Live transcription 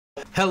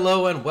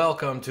Hello and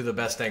welcome to the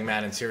Best Dang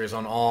Madden series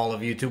on all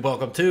of YouTube.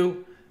 Welcome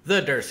to the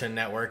Derson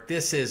Network.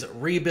 This is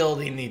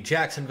Rebuilding the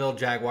Jacksonville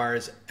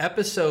Jaguars,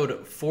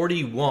 episode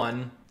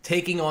 41,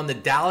 taking on the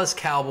Dallas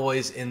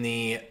Cowboys in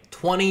the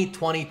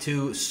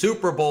 2022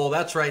 Super Bowl.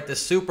 That's right, the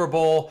Super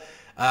Bowl.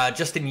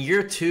 Just in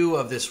year two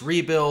of this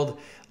rebuild.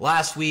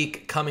 Last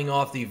week, coming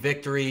off the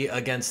victory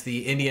against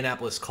the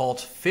Indianapolis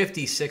Colts,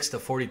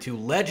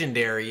 56-42,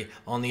 legendary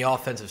on the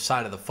offensive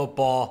side of the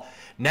football.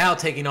 Now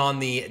taking on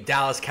the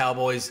Dallas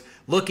Cowboys,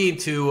 looking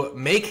to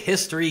make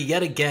history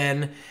yet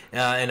again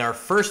in our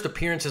first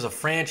appearance as a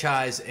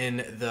franchise in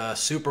the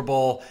Super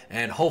Bowl,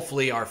 and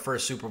hopefully our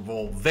first Super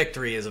Bowl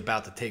victory is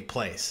about to take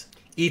place.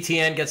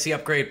 ETN gets the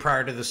upgrade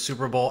prior to the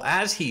Super Bowl,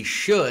 as he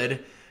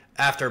should,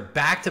 after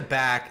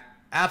back-to-back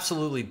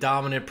absolutely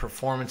dominant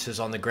performances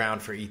on the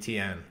ground for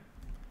ETN.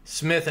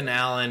 Smith and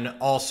Allen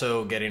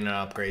also getting an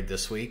upgrade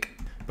this week.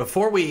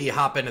 Before we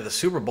hop into the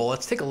Super Bowl,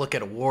 let's take a look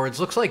at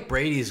awards. Looks like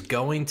Brady's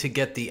going to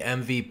get the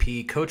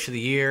MVP, Coach of the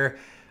Year,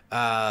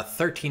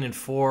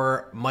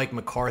 13-4, Mike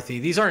McCarthy.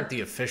 These aren't the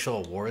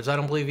official awards, I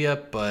don't believe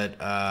yet, but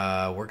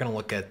we're going to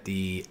look at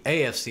the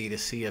AFC to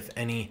see if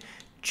any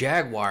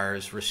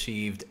Jaguars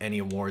received any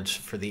awards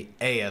for the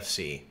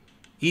AFC.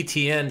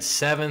 ETN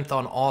 7th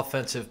on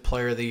Offensive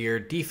Player of the Year.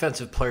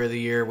 Defensive Player of the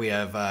Year, we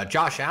have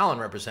Josh Allen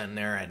representing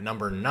there at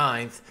number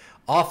 9th.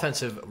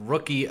 Offensive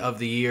Rookie of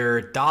the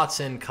Year,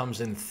 Dotson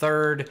comes in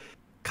 3rd.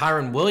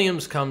 Kyron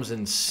Williams comes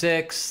in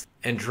 6th.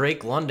 And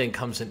Drake London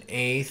comes in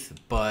 8th.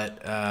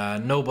 But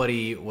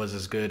nobody was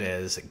as good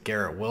as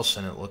Garrett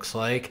Wilson, it looks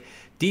like.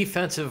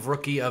 Defensive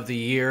Rookie of the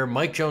Year,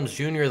 Mike Jones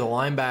Jr., the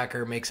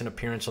linebacker, makes an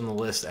appearance on the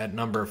list at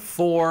number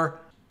 4.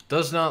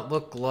 Does not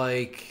look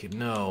like,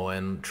 no,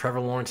 and Trevor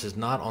Lawrence is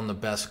not on the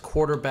best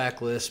quarterback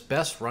list,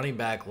 best running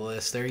back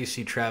list. There you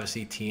see Travis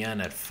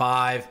Etienne at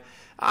 5.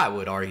 I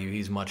would argue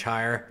he's much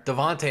higher.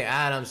 Davante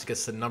Adams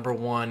gets the number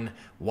 1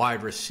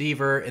 wide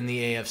receiver in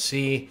the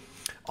AFC.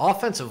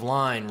 Offensive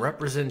line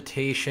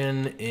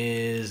representation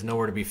is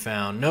nowhere to be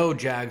found. No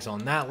Jags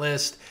on that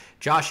list.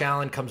 Josh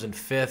Allen comes in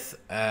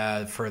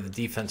 5th for the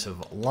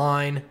defensive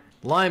line.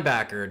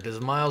 Linebacker, does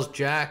Miles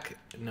Jack?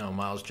 No,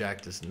 Miles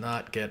Jack does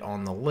not get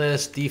on the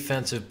list.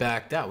 Defensive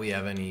back, doubt we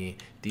have any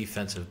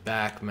defensive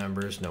back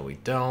members. No, we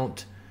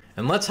don't.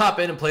 And let's hop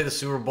in and play the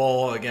Super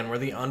Bowl. Again, we're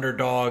the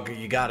underdog,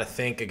 you got to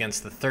think,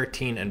 against the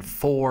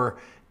 13-4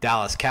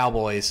 Dallas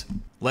Cowboys,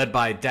 led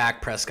by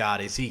Dak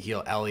Prescott,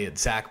 Ezekiel Elliott,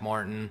 Zach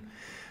Martin.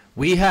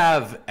 We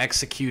have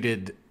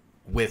executed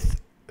with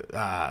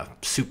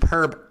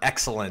superb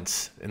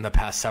excellence in the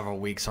past several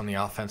weeks on the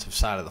offensive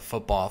side of the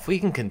football. If we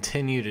can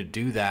continue to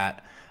do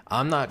that,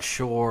 I'm not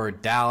sure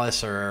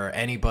Dallas or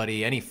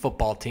anybody, any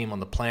football team on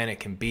the planet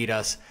can beat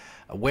us.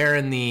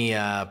 Wearing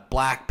the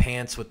black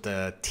pants with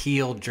the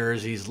teal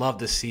jerseys, love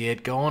to see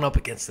it. Going up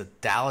against the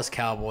Dallas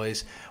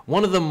Cowboys,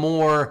 one of the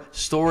more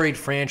storied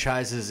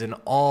franchises in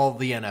all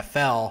the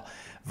NFL,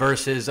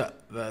 versus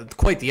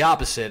quite the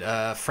opposite,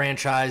 a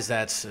franchise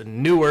that's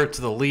newer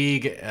to the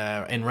league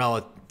in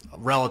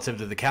relative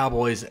to the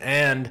Cowboys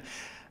and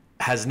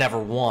has never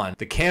won.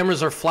 The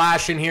cameras are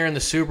flashing here in the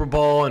Super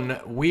Bowl, and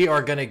we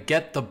are going to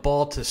get the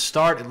ball to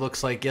start. It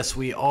looks like, yes,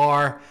 we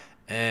are.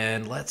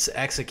 And let's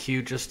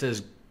execute just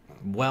as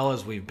well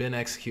as we've been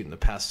executing the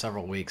past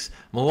several weeks.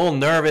 I'm a little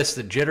nervous.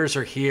 The jitters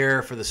are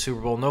here for the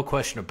Super Bowl, no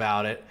question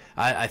about it.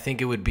 I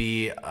think it would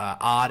be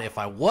odd if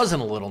I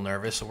wasn't a little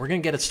nervous. So we're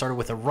going to get it started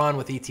with a run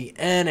with ETN,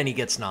 and he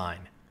gets 9.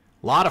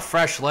 A lot of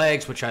fresh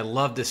legs, which I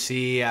love to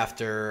see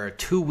after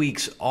 2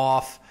 weeks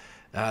off.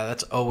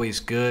 That's always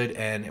good,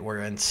 and we're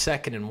in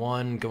 2nd and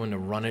 1, going to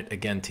run it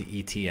again to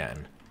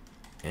ETN.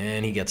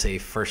 And he gets a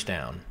first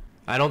down.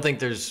 I don't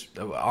think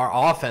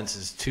our offense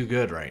is too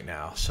good right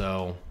now,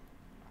 so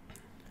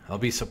I'll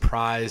be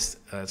surprised.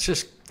 It's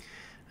just,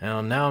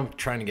 now I'm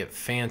trying to get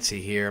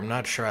fancy here. I'm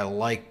not sure I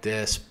like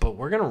this, but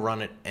we're going to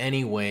run it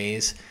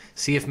anyways.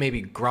 See if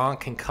maybe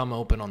Gronk can come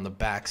open on the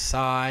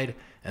backside.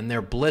 And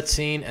they're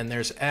blitzing, and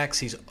there's X.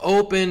 He's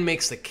open,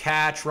 makes the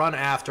catch, run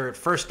after it.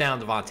 First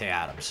down, Davante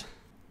Adams.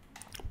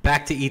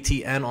 Back to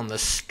ETN on the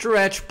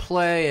stretch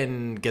play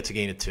and gets a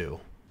gain of 2.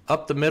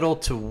 Up the middle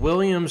to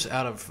Williams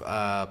out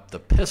of the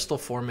pistol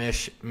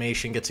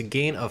formation. Gets a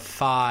gain of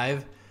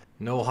 5.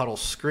 No huddle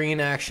screen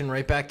action.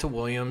 Right back to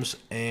Williams.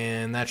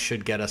 And that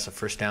should get us a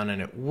first down,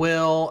 and it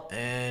will.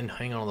 And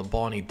hang on to the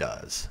ball, and he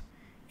does.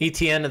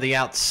 ETN to the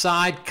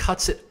outside.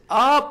 Cuts it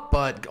up,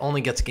 but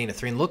only gets a gain of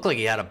 3. And looked like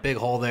he had a big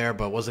hole there,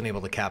 but wasn't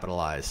able to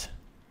capitalize.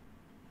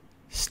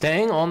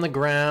 Staying on the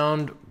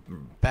ground.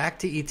 Back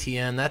to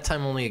ETN. That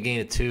time only a gain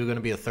of 2. Going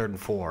to be a 3rd and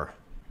 4.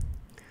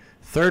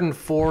 3rd and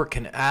 4.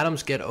 Can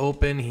Adams get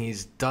open?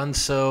 He's done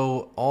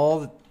so.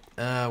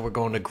 We're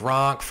going to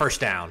Gronk. First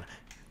down.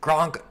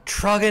 Gronk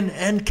trugging.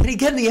 And can he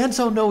get in the end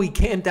zone? No, he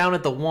can't. Down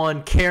at the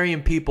 1.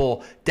 Carrying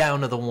people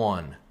down to the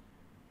 1.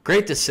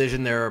 Great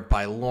decision there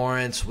by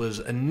Lawrence.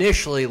 Was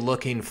initially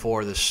looking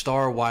for the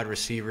star wide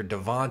receiver,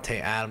 Davante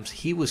Adams.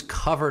 He was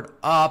covered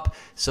up,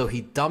 so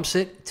he dumps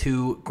it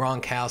to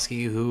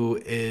Gronkowski,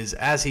 who is,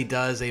 as he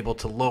does, able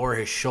to lower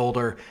his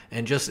shoulder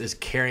and just is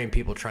carrying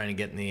people trying to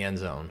get in the end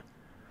zone.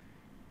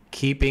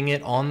 keeping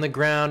it on the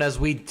ground as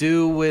we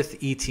do with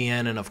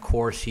ETN, and of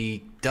course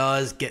he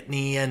does get in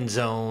the end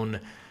zone.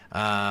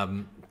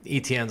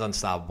 ETN's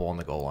unstoppable on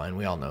the goal line.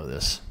 We all know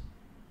this.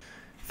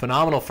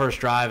 Phenomenal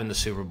first drive in the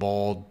Super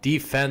Bowl.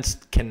 Defense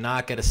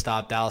cannot get a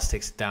stop. Dallas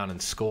takes it down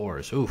and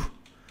scores. Ooh.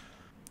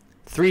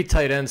 3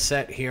 tight end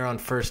set here on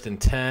 1st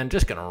and 10.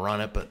 Just going to run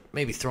it, but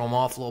maybe throw him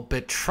off a little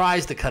bit.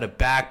 Tries to cut it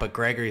back, but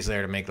Gregory's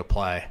there to make the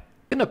play.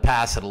 Going to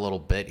pass it a little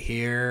bit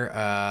here.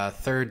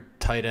 3rd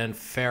tight end,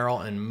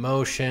 Farrell in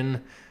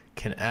motion.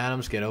 Can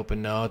Adams get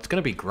open? No, it's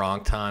going to be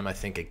Gronk time, I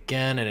think,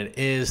 again, and it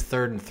is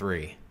 3rd and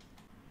 3.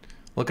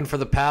 Looking for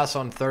the pass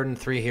on 3rd and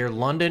 3 here.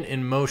 London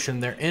in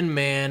motion. They're in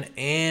man,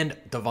 and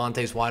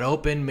Devontae's wide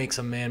open. Makes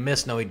a man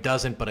miss. No, he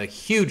doesn't, but a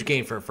huge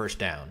gain for a first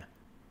down.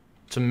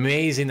 It's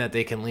amazing that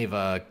they can leave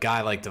a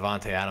guy like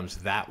Davante Adams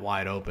that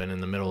wide open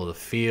in the middle of the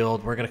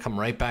field. We're going to come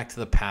right back to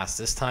the pass.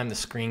 This time the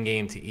screen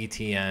game to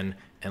ETN.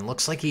 And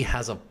looks like he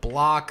has a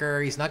blocker.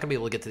 He's not going to be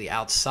able to get to the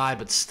outside,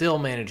 but still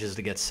manages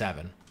to get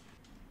 7.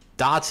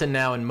 Dotson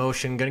now in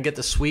motion. Going to get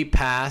the sweep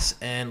pass.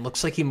 And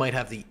looks like he might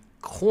have the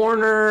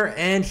corner.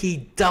 And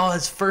he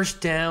does.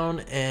 First down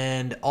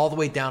and all the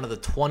way down to the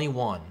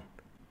 21.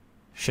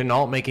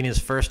 Chenault making his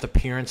first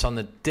appearance on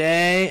the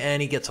day.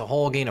 And he gets a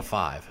whole gain of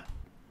 5.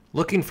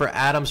 Looking for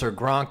Adams or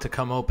Gronk to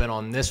come open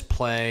on this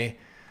play.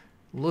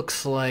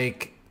 Looks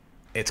like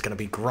it's going to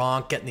be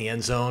Gronk getting the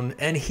end zone.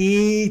 And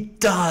he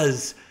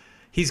does.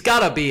 He's got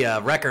to be a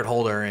record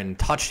holder in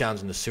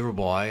touchdowns in the Super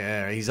Bowl.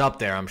 He's up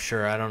there, I'm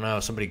sure. I don't know.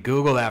 Somebody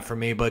Google that for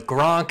me. But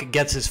Gronk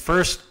gets his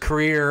first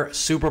career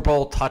Super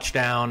Bowl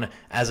touchdown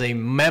as a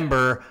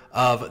member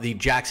of the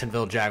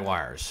Jacksonville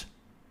Jaguars.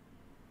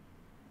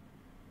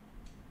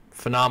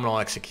 Phenomenal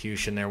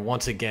execution there.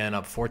 Once again,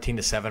 up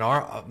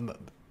 14-7.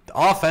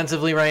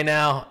 Offensively right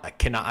now,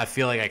 I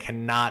feel like I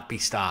cannot be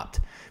stopped.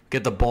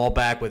 Get the ball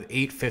back with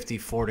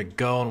 8:54 to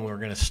go, and we're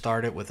going to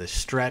start it with a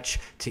stretch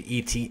to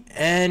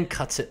ETN.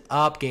 Cuts it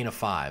up, gain of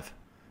 5.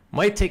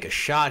 Might take a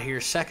shot here,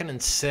 2nd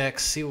and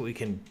 6, see what we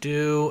can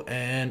do.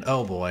 And,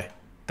 oh boy,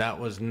 that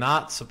was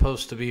not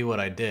supposed to be what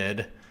I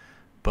did,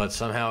 but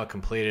somehow it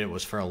completed. It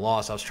was for a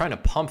loss. I was trying to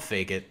pump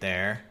fake it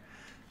there.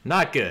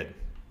 Not good.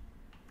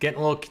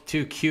 Getting a little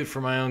too cute for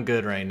my own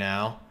good right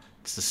now.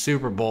 It's the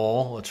Super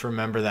Bowl. Let's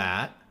remember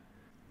that.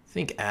 I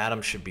think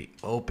Adams should be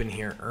open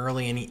here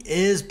early, and he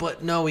is,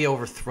 but no, he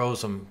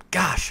overthrows him.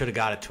 Gosh, should have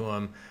got it to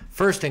him.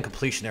 First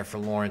incompletion there for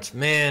Lawrence.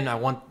 Man, I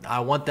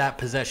want that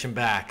possession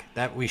back.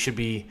 That we should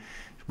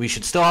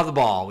still have the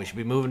ball. We should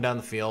be moving down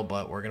the field,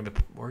 but we're gonna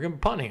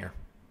punt here.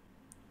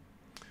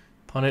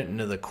 Punt it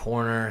into the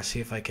corner. See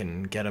if I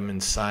can get him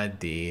inside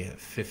the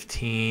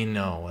 15.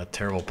 No, a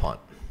terrible punt.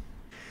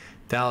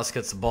 Dallas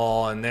gets the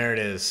ball, and there it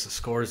is.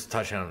 Scores the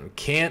touchdown.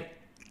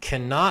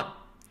 Cannot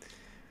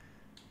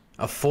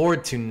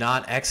afford to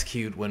not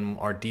execute when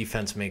our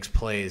defense makes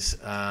plays.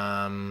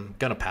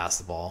 Gonna pass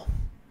the ball.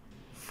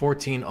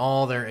 14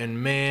 all, they're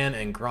in man,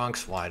 and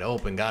Gronk's wide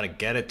open. Got to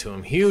get it to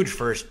him. Huge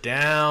first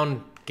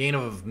down. Gain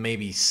of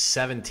maybe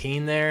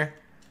 17 there.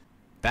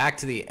 Back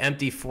to the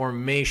empty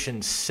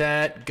formation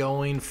set.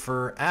 Going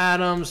for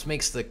Adams.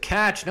 Makes the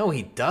catch. No,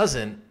 he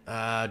doesn't.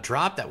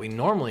 Drop that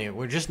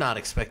we're just not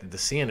expected to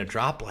see in a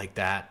drop like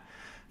that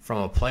from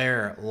a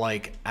player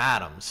like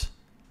Adams.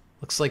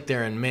 Looks like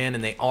they're in man,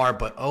 and they are,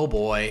 but oh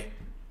boy,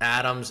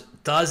 Adams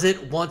does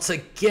it once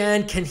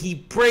again. Can he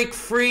break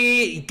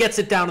free? He gets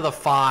it down to the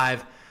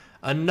 5.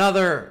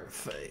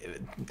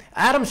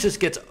 Adams just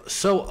gets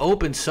so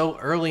open so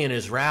early in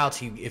his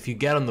routes. If you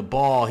get him the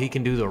ball, he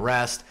can do the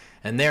rest,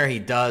 and there he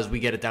does. We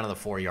get it down to the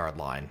 4-yard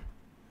line.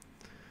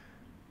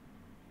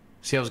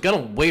 See, I was going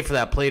to wait for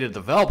that play to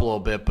develop a little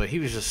bit, but he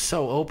was just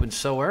so open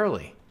so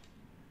early.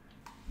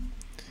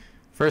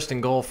 1st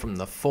and goal from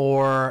the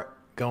 4.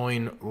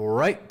 Going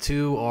right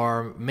to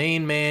our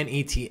main man,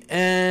 ETN,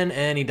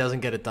 and he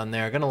doesn't get it done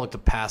there. Going to look to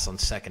pass on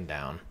 2nd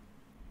down.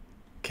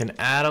 Can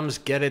Adams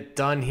get it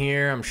done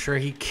here? I'm sure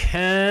he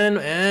can,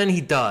 and he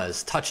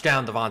does.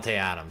 Touchdown, Davante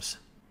Adams.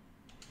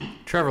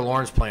 Trevor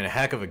Lawrence playing a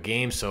heck of a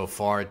game so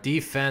far.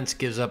 Defense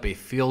gives up a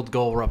field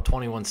goal. We're up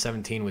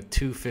 21-17 with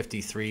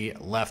 2:53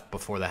 left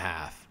before the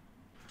half.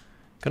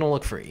 Going to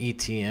look for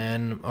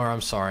ETN, or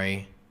I'm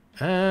sorry.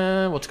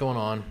 What's going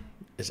on?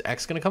 Is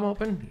X going to come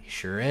open? He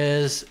sure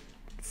is.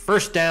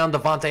 First down,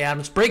 Davante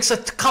Adams breaks a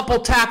couple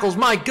tackles,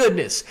 my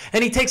goodness.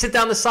 And he takes it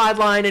down the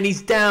sideline, and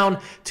he's down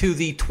to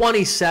the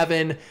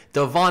 27.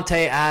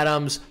 Davante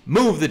Adams,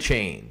 move the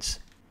chains.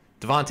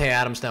 Davante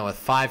Adams now with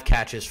 5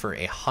 catches for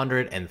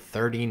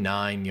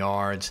 139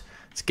 yards.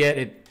 Let's get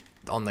it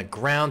on the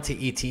ground to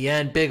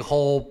ETN. Big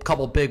hole,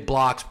 couple big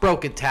blocks,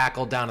 broken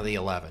tackle down to the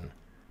 11.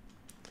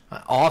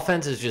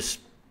 Offense is just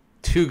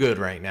too good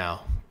right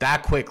now.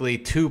 That quickly,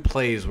 2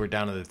 plays, we're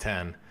down to the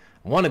 10.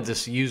 Wanted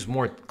to use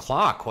more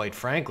clock, quite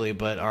frankly,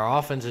 but our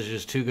offense is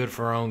just too good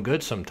for our own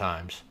good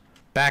sometimes.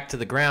 Back to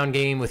the ground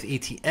game with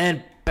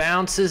ETN.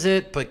 Bounces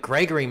it, but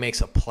Gregory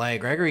makes a play.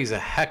 Gregory's a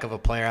heck of a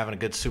player, having a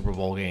good Super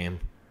Bowl game.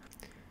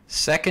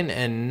 2nd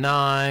and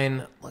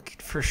 9. Looking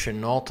for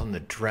Chenault on the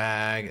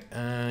drag.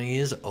 He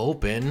is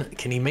open.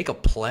 Can he make a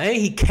play?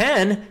 He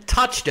can.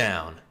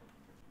 Touchdown.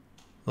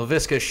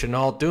 Laviska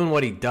Shenault doing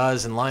what he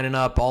does and lining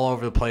up all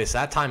over the place.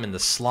 That time in the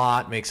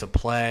slot, makes a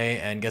play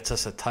and gets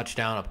us a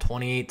touchdown up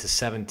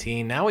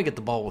 28-17. Now we get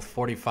the ball with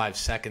 45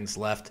 seconds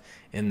left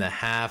in the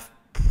half.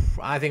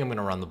 I think I'm going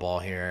to run the ball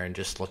here and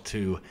just look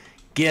to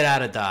get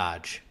out of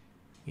Dodge.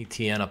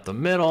 ETN up the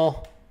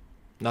middle.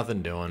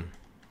 Nothing doing.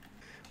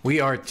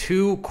 We are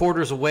 2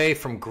 quarters away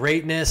from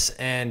greatness,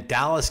 and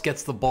Dallas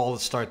gets the ball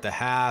to start the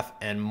half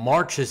and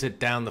marches it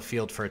down the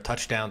field for a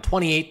touchdown,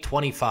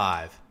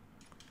 28-25.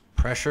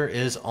 Pressure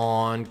is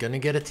on. Going to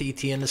get it to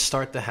ETN to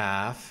start the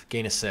half.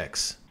 Gain of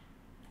 6.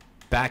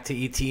 Back to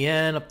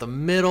ETN up the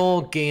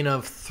middle. Gain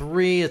of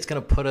 3. It's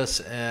going to put us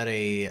at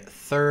a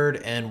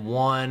 3rd and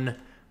 1.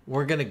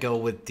 We're going to go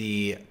with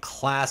the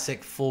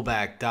classic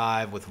fullback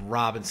dive with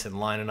Robinson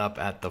lining up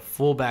at the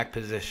fullback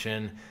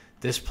position.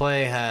 This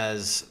play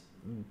has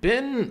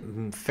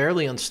been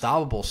fairly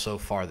unstoppable so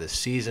far this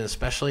season,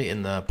 especially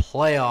in the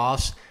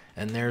playoffs.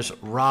 And there's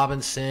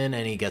Robinson,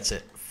 and he gets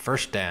it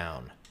first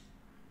down.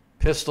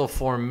 Pistol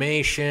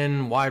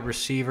formation, wide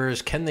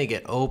receivers, can they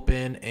get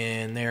open?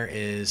 And there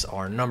is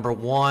our number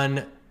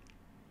 1,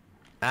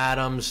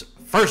 Adams,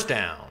 first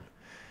down.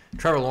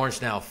 Trevor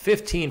Lawrence now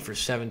 15 for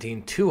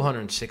 17,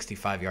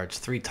 265 yards,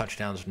 3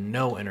 touchdowns,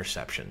 no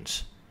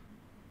interceptions.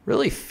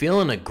 Really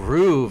feeling a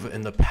groove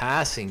in the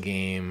passing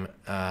game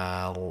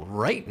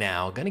right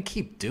now. Going to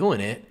keep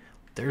doing it.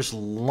 There's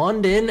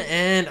London,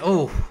 and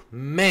oh,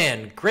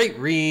 man, great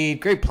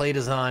read, great play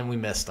design. We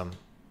missed him.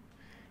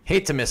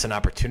 Hate to miss an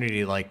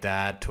opportunity like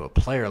that to a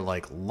player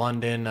like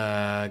London.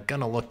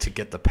 Going to look to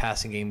get the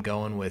passing game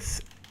going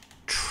with,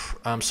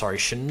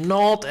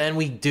 Shenault, and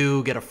we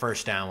do get a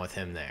first down with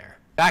him there.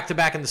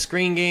 Back-to-back in the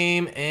screen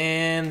game,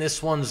 and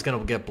this one's going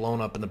to get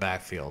blown up in the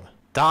backfield.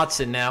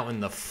 Dotson now in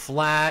the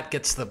flat,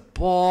 gets the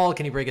ball.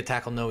 Can he break a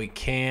tackle? No, he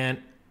can't.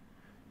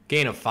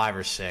 Gain of 5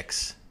 or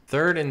 6.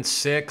 3rd and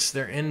 6,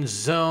 they're in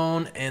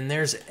zone, and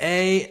there's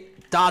a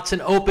Dotson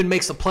open,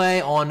 makes the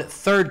play on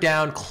 3rd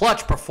down.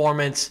 Clutch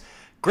performance,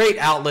 great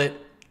outlet.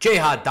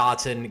 Jihad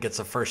Dotson gets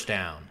a first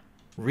down.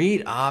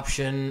 Read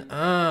option,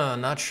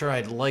 not sure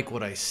I'd like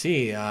what I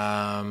see.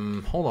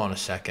 Hold on a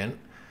second.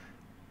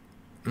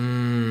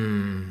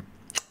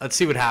 Let's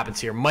see what happens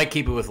here. Might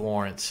keep it with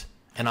Lawrence.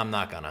 And I'm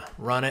not going to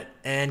run it.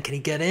 And can he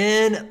get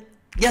in?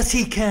 Yes,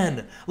 he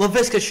can.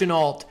 Laviska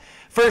Shenault.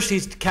 First,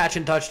 he's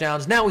catching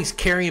touchdowns. Now he's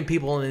carrying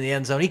people in the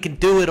end zone. He can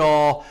do it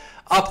all.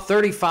 Up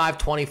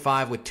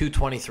 35-25 with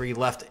 2:23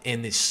 left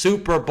in the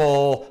Super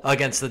Bowl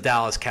against the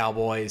Dallas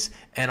Cowboys.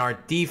 And our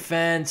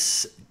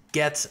defense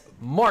gets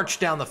marched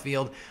down the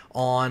field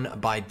on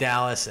by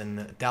Dallas.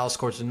 And Dallas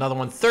scores another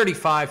one.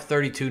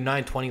 35-32,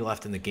 9:20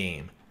 left in the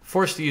game.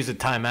 Forced to use a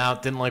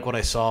timeout. Didn't like what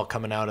I saw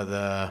coming out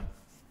of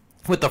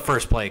with the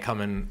first play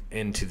coming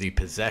into the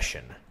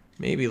possession.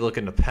 Maybe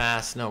looking to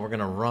pass. No, we're going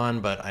to run,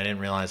 but I didn't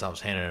realize I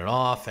was handing it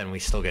off, and we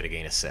still get a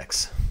gain of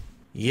 6.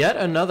 Yet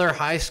another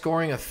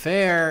high-scoring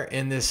affair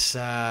in this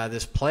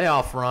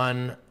playoff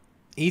run.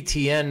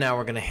 ETN, now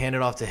we're going to hand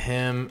it off to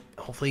him.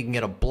 Hopefully he can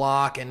get a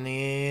block, and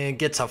he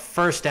gets a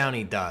first down.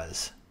 He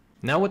does.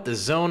 Now with the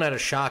zone at a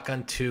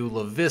shotgun to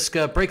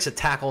Laviska. Breaks a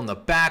tackle in the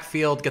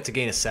backfield. Gets a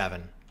gain of 7.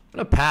 I'm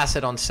going to pass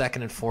it on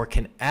 2nd and 4.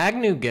 Can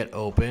Agnew get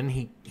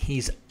open?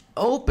 He's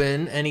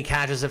open, and he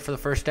catches it for the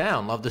first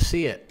down. Love to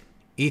see it.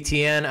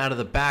 ETN out of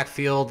the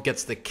backfield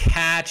gets the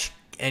catch,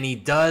 and he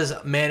does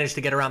manage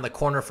to get around the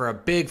corner for a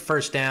big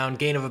first down,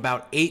 gain of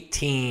about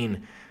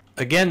 18.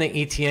 Again, the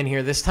ETN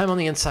here, this time on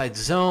the inside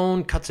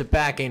zone, cuts it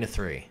back, gain of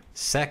 3.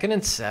 2nd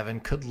and 7,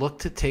 could look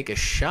to take a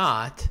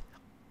shot.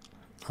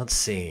 Let's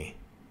see.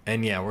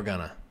 And yeah, we're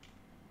gonna.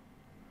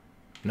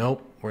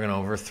 Nope, we're gonna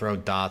overthrow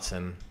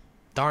Dotson.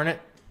 Darn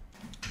it.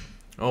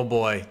 Oh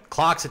boy,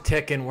 clock's a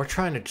ticking. We're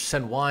trying to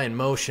send Y in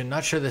motion.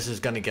 Not sure this is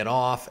going to get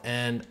off,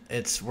 and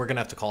we're going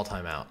to have to call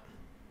timeout.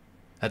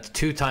 That's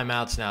 2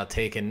 timeouts now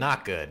taken.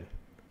 Not good.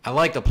 I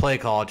like the play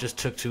call. It just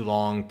took too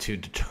long to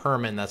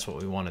determine that's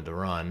what we wanted to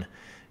run.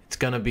 It's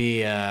going to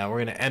be, we're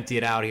going to empty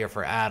it out here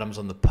for Adams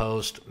on the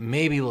post.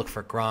 Maybe look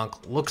for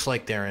Gronk. Looks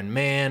like they're in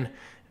man.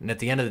 And at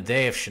the end of the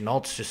day, if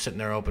Chenault's just sitting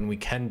there open, we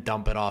can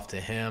dump it off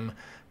to him.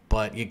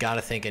 But you got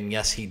to think, and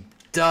yes, he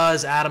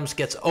does. Adams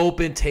gets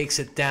open, takes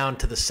it down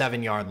to the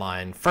 7-yard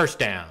line. First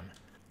down.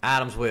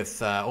 Adams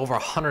with over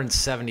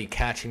 170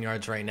 catching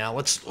yards right now.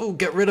 Let's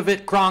get rid of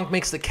it. Gronk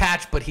makes the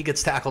catch, but he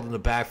gets tackled in the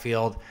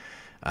backfield.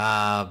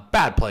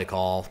 Bad play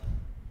call.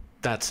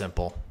 That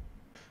simple.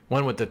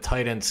 Went with the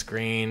tight end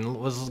screen.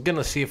 Was going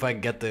to see if I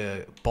could get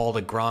the ball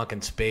to Gronk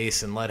in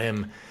space and let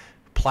him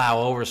plow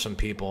over some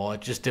people. It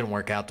just didn't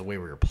work out the way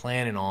we were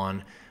planning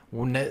on.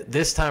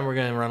 This time we're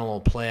going to run a little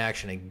play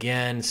action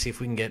again, see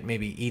if we can get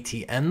maybe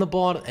ETN the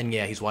ball. And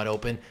yeah, he's wide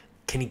open.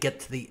 Can he get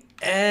to the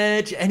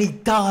edge? And he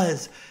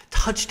does.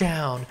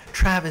 Touchdown,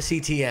 Travis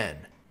Etienne.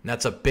 And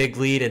that's a big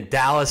lead, and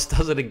Dallas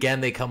does it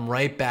again. They come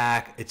right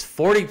back. It's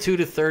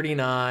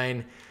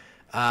 42-39.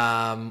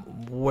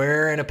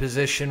 We're in a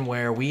position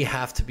where we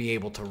have to be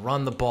able to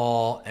run the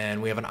ball,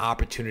 and we have an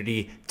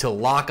opportunity to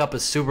lock up a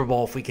Super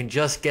Bowl. If we can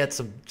just get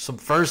some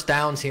first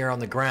downs here on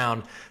the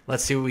ground,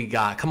 let's see what we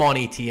got. Come on,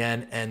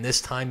 ETN. And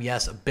this time,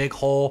 yes, a big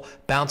hole,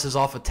 bounces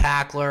off a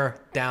tackler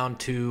down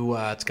to,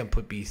 it's going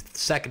to be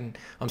second.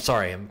 I'm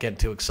sorry, I'm getting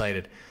too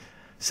excited.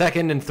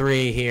 2nd and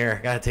 3 here.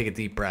 Got to take a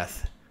deep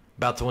breath.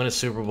 About to win a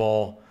Super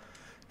Bowl.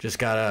 Just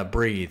got to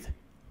breathe.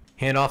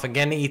 Handoff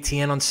again to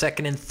ETN on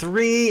 2nd and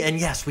 3. And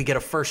yes, we get a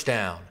first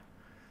down.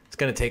 It's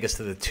going to take us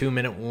to the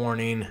 2-minute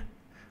warning.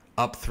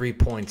 Up 3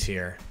 points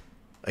here.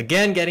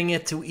 Again, getting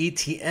it to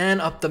ETN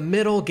up the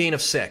middle, gain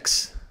of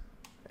 6.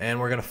 And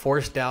we're going to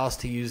force Dallas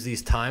to use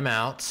these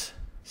timeouts.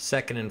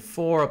 2nd and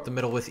 4 up the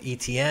middle with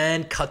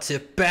ETN. Cuts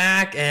it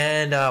back,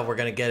 and we're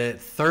going to get it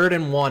 3rd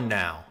and 1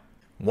 now.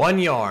 1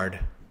 yard.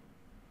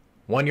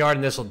 1 yard,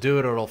 and this will do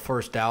it. It'll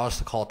force Dallas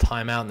to call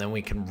timeout, and then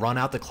we can run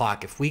out the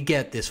clock. If we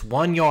get this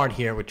 1 yard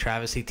here with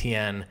Travis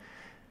Etienne,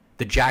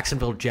 the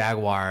Jacksonville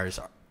Jaguars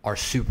are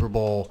Super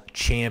Bowl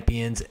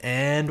champions,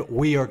 and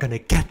we are going to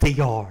get the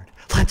yard.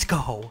 Let's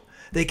go.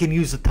 They can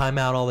use the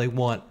timeout all they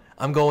want.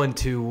 I'm going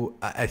to,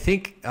 I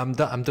think, I'm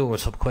doing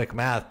some quick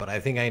math, but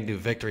I think I can do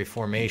victory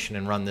formation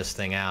and run this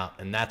thing out,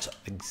 and that's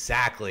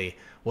exactly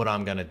what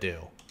I'm going to do.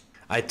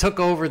 I took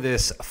over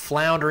this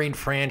floundering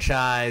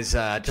franchise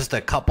just a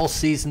couple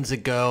seasons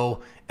ago,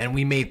 and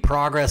we made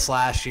progress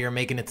last year,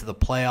 making it to the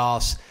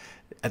playoffs.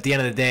 At the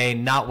end of the day,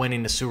 not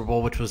winning the Super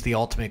Bowl, which was the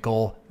ultimate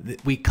goal.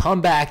 We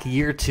come back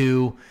year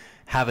 2,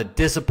 have a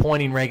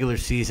disappointing regular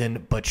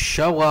season, but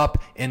show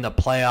up in the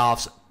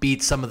playoffs,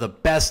 beat some of the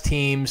best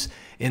teams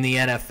in the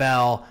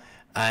NFL,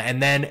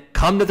 and then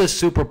come to the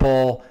Super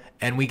Bowl,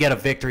 and we get a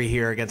victory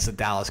here against the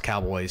Dallas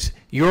Cowboys.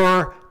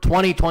 Your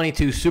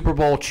 2022 Super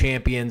Bowl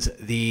champions,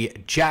 the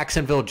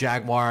Jacksonville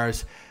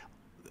Jaguars.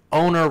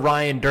 Owner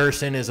Ryan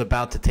Derson is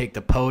about to take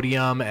the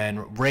podium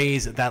and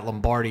raise that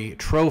Lombardi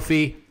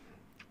trophy.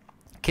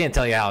 Can't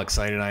tell you how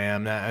excited I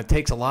am. It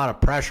takes a lot of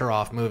pressure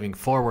off moving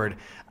forward.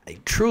 I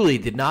truly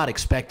did not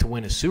expect to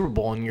win a Super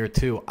Bowl in year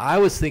 2. I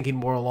was thinking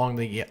more along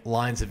the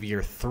lines of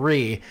year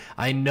 3.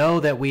 I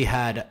know that we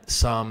had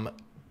some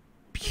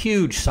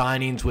huge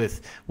signings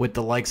with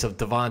the likes of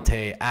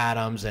Davante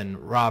Adams and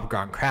Rob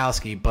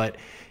Gronkowski, but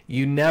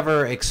you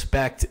never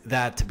expect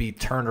that to be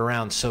turned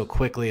around so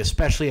quickly,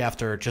 especially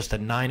after just a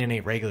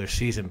 9-8 regular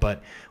season.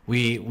 But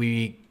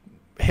we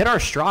hit our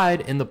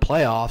stride in the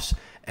playoffs,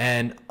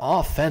 and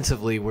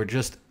offensively we're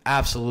just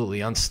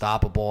absolutely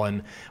unstoppable,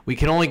 and we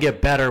can only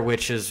get better,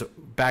 which is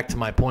back to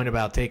my point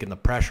about taking the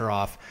pressure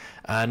off.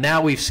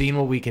 Now we've seen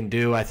what we can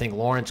do. I think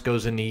Lawrence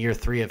goes into year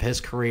 3 of his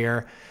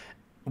career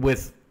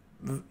with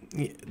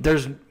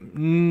there's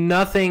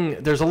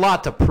a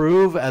lot to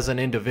prove as an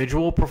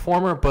individual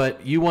performer,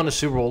 but you won a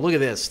Super Bowl. Look at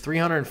this,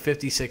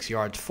 356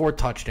 yards, 4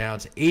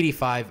 touchdowns,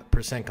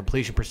 85%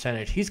 completion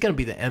percentage. He's going to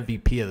be the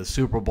MVP of the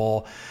Super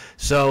Bowl.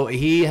 So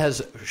he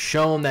has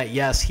shown that,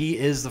 yes, he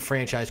is the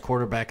franchise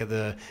quarterback of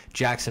the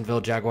Jacksonville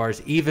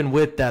Jaguars, even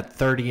with that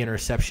 30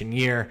 interception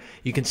year.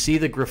 You can see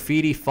the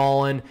graffiti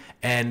falling,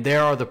 and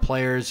there are the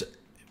players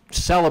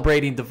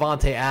celebrating.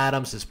 Davante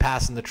Adams is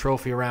passing the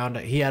trophy around.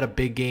 He had a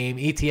big game.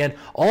 ETN,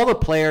 all the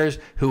players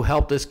who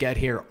helped us get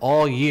here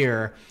all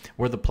year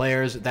were the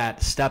players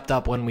that stepped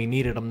up when we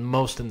needed them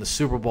most in the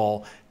Super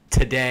Bowl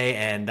today.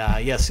 And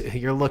yes,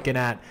 you're looking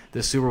at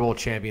the Super Bowl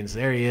champions.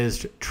 There he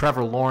is,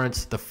 Trevor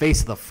Lawrence, the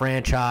face of the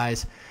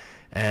franchise.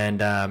 And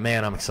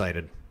man, I'm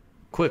excited.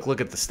 Quick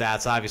look at the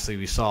stats. Obviously,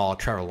 we saw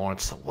Trevor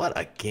Lawrence. What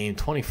a game,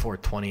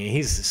 24-20.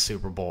 He's the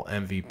Super Bowl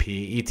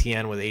MVP.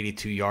 ETN with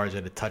 82 yards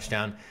and a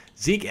touchdown.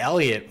 Zeke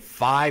Elliott,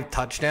 5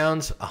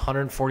 touchdowns,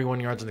 141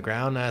 yards on the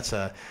ground. That's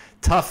a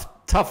tough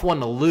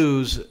one to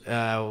lose.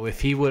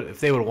 If they would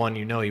have won,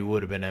 he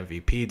would have been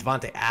MVP.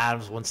 Davante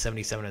Adams,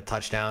 177 a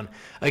touchdown.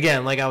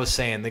 Again, like I was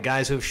saying, the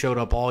guys who have showed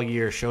up all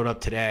year showed up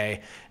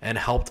today and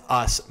helped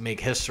us make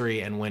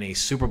history and win a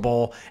Super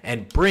Bowl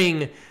and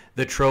bring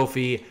the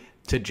trophy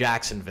to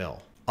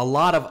Jacksonville. A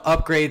lot of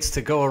upgrades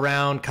to go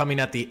around coming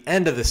at the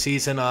end of the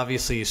season.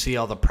 Obviously, you see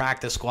all the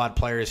practice squad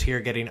players here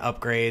getting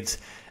upgrades,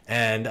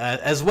 and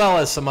as well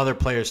as some other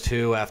players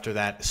too after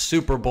that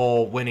Super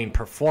Bowl winning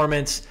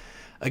performance.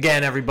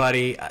 Again,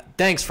 everybody,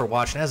 thanks for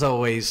watching. As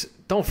always,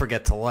 don't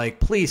forget to like.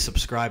 Please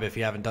subscribe if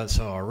you haven't done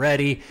so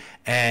already.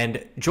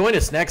 And join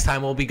us next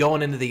time. We'll be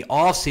going into the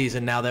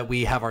offseason now that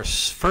we have our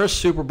first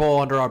Super Bowl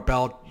under our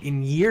belt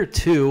in year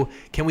 2.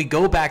 Can we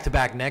go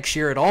back-to-back next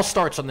year? It all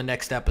starts on the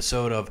next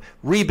episode of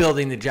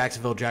Rebuilding the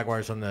Jacksonville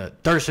Jaguars on the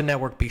Derson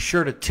Network. Be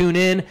sure to tune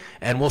in,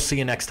 and we'll see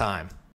you next time.